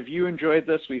it. And if you enjoyed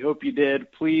this, we hope you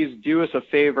did. Please do us a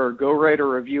favor. Go write a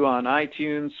review on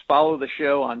iTunes. Follow the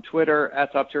show on Twitter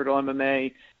at Top Turtle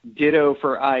MMA. Ditto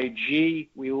for IG.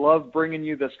 We love bringing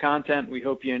you this content. We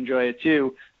hope you enjoy it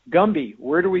too. Gumby,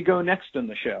 where do we go next in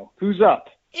the show? Who's up?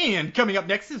 And coming up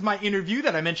next is my interview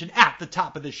that I mentioned at the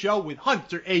top of the show with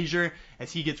Hunter Azure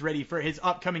as he gets ready for his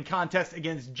upcoming contest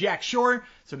against Jack Shore.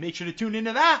 So make sure to tune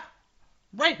into that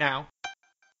right now.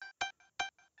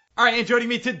 All right, and joining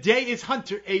me today is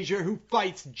Hunter Azure, who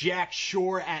fights Jack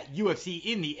Shore at UFC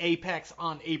in the Apex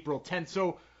on April 10th.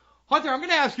 So, Hunter, I'm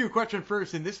going to ask you a question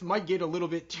first, and this might get a little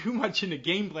bit too much into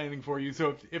game planning for you.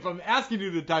 So if I'm asking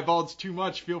you to divulge too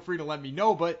much, feel free to let me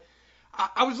know. But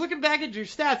I was looking back at your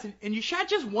stats, and you shot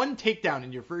just 1 takedown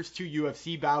in your first 2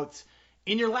 UFC bouts.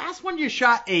 In your last one, you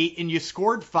shot 8, and you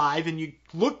scored 5, and you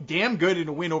looked damn good in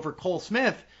a win over Cole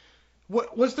Smith.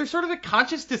 Was there sort of a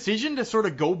conscious decision to sort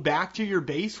of go back to your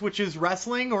base, which is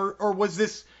wrestling, or was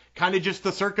this kind of just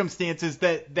the circumstances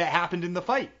that happened in the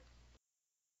fight?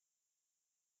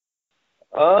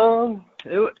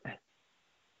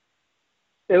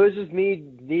 It was just me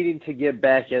needing to get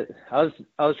back at. I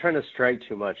was trying to strike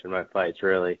too much in my fights,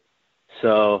 really.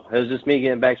 So it was just me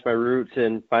getting back to my roots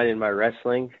and finding my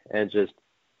wrestling and just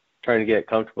trying to get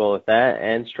comfortable with that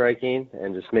and striking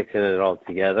and just mixing it all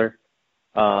together.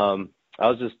 I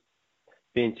was just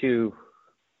being too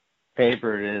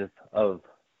favored of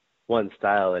one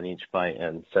style in each fight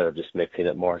instead of just mixing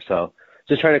it more. So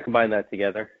just trying to combine that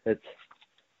together. It's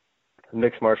a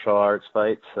mixed martial arts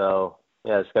fight, so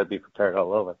yeah, it's got to be prepared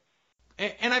all over.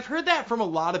 And I've heard that from a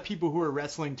lot of people who are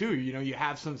wrestling too. You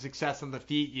have some success on the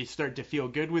feet, you start to feel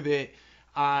good with it,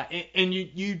 and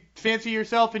you fancy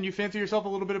yourself, and you fancy yourself a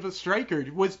little bit of a striker.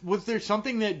 Was there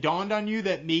something that dawned on you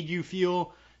that made you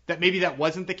feel that maybe that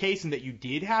wasn't the case and that you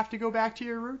did have to go back to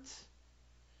your roots?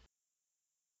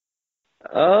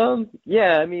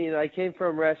 Yeah, I mean, I came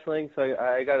from wrestling, so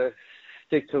I got to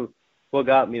stick to what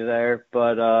got me there.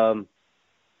 But I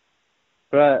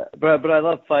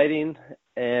love fighting,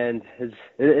 and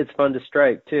it's fun to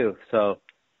strike too. So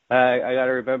I got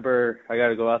to remember, I got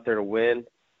to go out there to win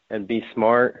and be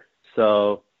smart.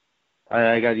 So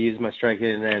I got to use my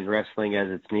striking and wrestling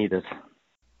as it's needed.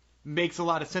 Makes a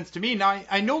lot of sense to me. Now,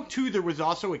 I know, too, there was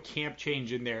also a camp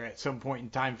change in there at some point in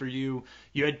time for you.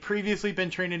 You had previously been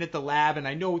training at the lab, and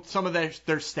I know some of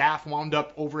their staff wound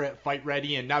up over at Fight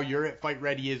Ready, and now you're at Fight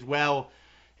Ready as well.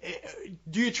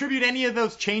 Do you attribute any of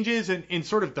those changes in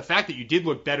sort of the fact that you did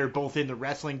look better both in the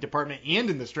wrestling department and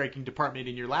in the striking department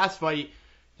in your last fight?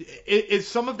 Is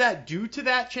some of that due to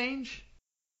that change?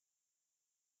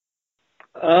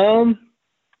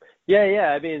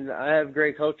 Yeah. I mean, I have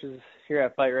great coaches here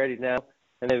at Fight Ready now,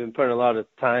 and they've been putting a lot of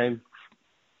time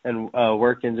and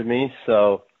work into me.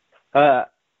 So it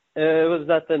was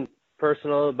nothing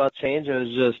personal about change. It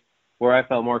was just where I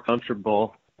felt more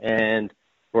comfortable and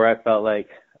where I felt like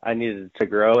I needed to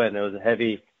grow. And it was a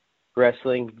heavy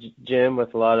wrestling gym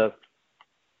with a lot of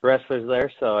wrestlers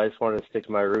there. So I just wanted to stick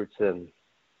to my roots and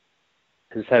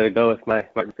just had to go with my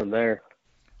from there.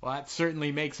 Well, that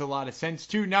certainly makes a lot of sense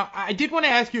too. Now, I did want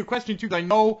to ask you a question too. I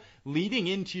know leading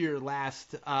into your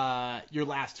last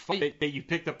fight that you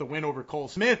picked up the win over Cole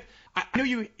Smith. I know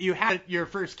you had your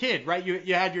first kid, right?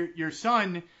 You had your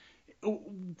son.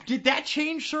 Did that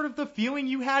change sort of the feeling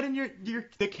you had in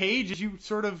the cage as you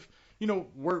sort of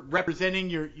were representing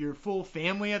your full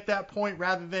family at that point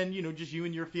rather than just you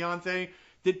and your fiance?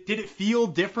 Did it feel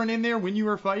different in there when you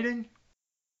were fighting?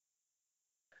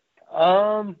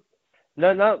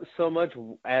 Not so much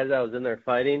as I was in there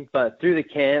fighting, but through the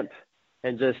camp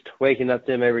and just waking up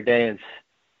to him every day and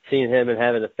seeing him and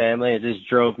having a family, it just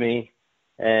drove me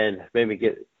and made me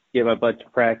get my butt to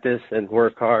practice and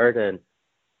work hard. And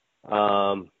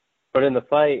but in the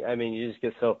fight, I mean, you just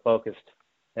get so focused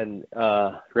and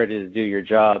ready to do your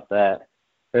job that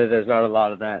there's not a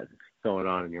lot of that going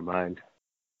on in your mind.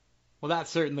 Well, that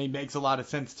certainly makes a lot of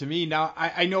sense to me. Now,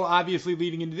 I know obviously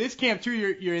leading into this camp too,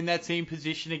 you're in that same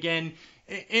position again,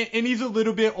 and he's a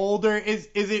little bit older. Is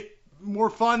it more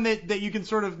fun that you can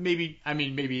sort of maybe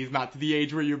he's not to the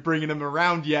age where you're bringing him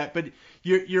around yet, but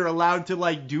you're allowed to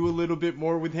like do a little bit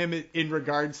more with him in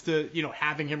regards to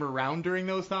having him around during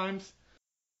those times?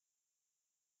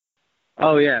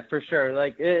 Oh yeah, for sure.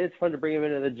 Like it's fun to bring him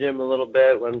into the gym a little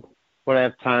bit when I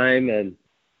have time, and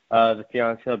the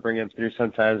fiance will bring him through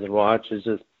sometimes and watch.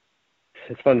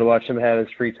 It's fun to watch him have his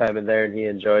free time in there, and he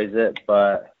enjoys it.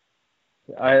 But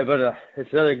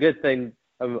it's another good thing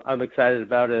I'm excited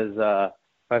about is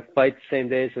my fight the same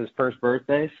day as his first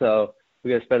birthday, so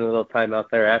we're gonna spend a little time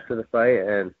out there after the fight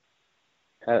and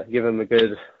give him a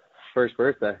good first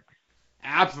birthday.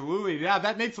 Absolutely, yeah,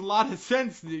 that makes a lot of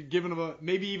sense. Giving him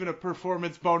maybe even a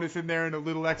performance bonus in there and a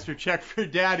little extra check for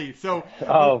daddy. So.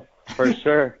 Oh, for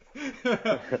sure.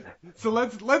 So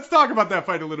let's talk about that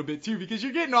fight a little bit too, because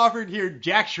you're getting offered here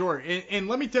Jack Shore, and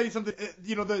let me tell you something.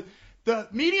 The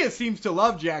media seems to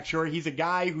love Jack Shore. He's a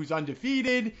guy who's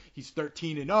undefeated. He's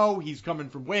 13-0. He's coming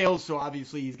from Wales, so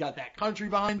obviously he's got that country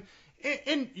behind.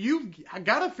 And you've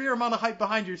got a fair amount of hype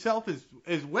behind yourself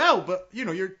as well. But you're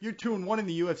 2-1 in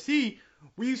the UFC.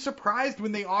 Were you surprised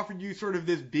when they offered you sort of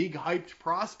this big hyped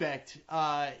prospect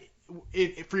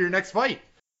for your next fight?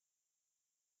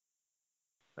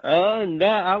 No,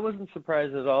 I wasn't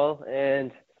surprised at all,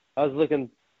 and I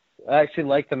actually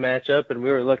liked the matchup, and we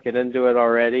were looking into it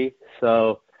already,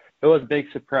 so it was a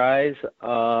big surprise.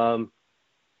 I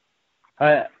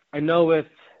know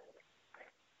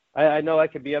I know I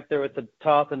could be up there with the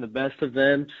top and the best of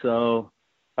them, so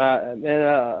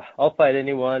I'll fight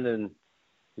anyone, and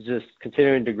just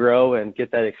continuing to grow and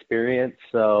get that experience.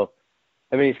 So,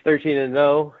 I mean, he's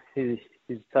 13-0. He's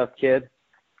a tough kid.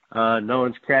 No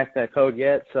one's cracked that code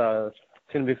yet, so it's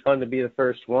going to be fun to be the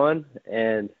first one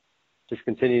and just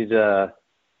continue to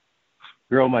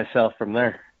grow myself from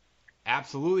there.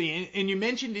 Absolutely. And you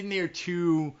mentioned in there,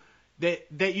 too,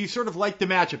 that you sort of liked the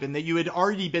matchup and that you had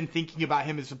already been thinking about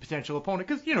him as a potential opponent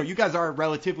because, you guys are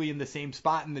relatively in the same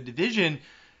spot in the division.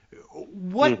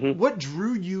 What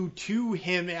drew you to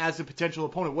him as a potential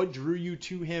opponent? What drew you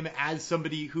to him as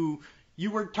somebody who you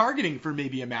were targeting for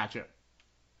maybe a matchup?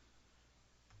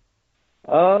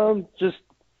 Just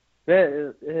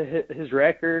his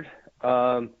record.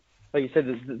 Like you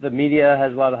said, the media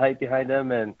has a lot of hype behind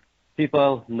him, and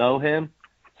people know him.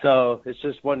 So it's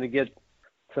just wanting to get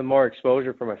some more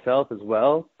exposure for myself as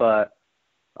well. But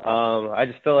I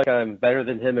just feel like I'm better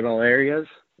than him in all areas,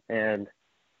 and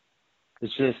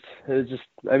it's just.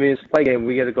 I mean, it's a fight game.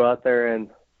 We got to go out there and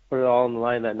put it all on the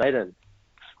line that night and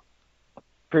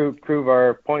prove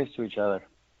our points to each other.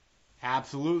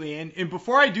 Absolutely. And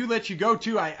before I do let you go,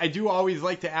 too, I do always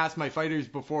like to ask my fighters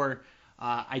before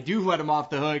I do let them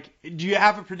off the hook. Do you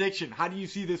have a prediction? How do you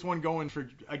see this one going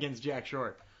against Jack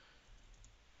Shore?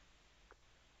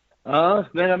 Man,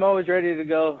 I'm always ready to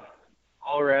go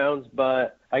all rounds,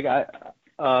 but I've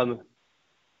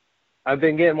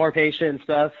been getting more patient and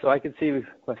stuff, so I can see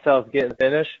myself getting the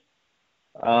finish.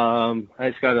 I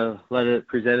just got to let it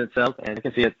present itself, and I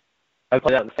can see it. I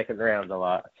played out in the second round a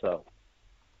lot, so.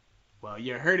 Well,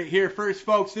 you heard it here first,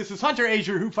 folks. This is Hunter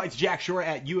Azure, who fights Jack Shore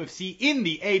at UFC in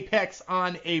the Apex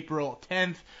on April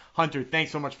 10th. Hunter,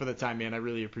 thanks so much for the time, man. I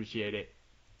really appreciate it.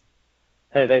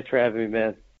 Hey, thanks for having me,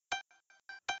 man.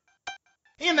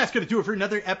 And that's going to do it for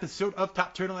another episode of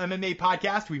Top Turtle MMA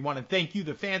Podcast. We want to thank you,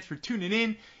 the fans, for tuning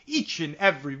in each and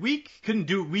every week. Couldn't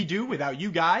do what we do without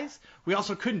you guys. We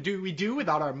also couldn't do what we do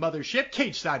without our mothership,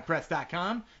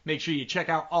 CagesidePress.com. Make sure you check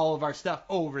out all of our stuff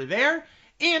over there.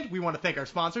 And we want to thank our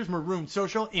sponsors, Maroon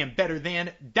Social and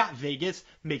BetterThan.Vegas.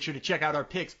 Make sure to check out our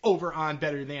picks over on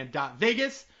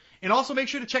BetterThan.Vegas. And also make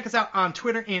sure to check us out on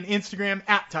Twitter and Instagram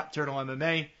at Top Turtle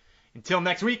MMA. Until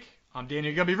next week, I'm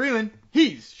Daniel Gumby Vreeland.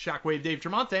 He's Shockwave Dave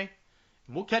Tremonte.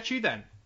 And we'll catch you then.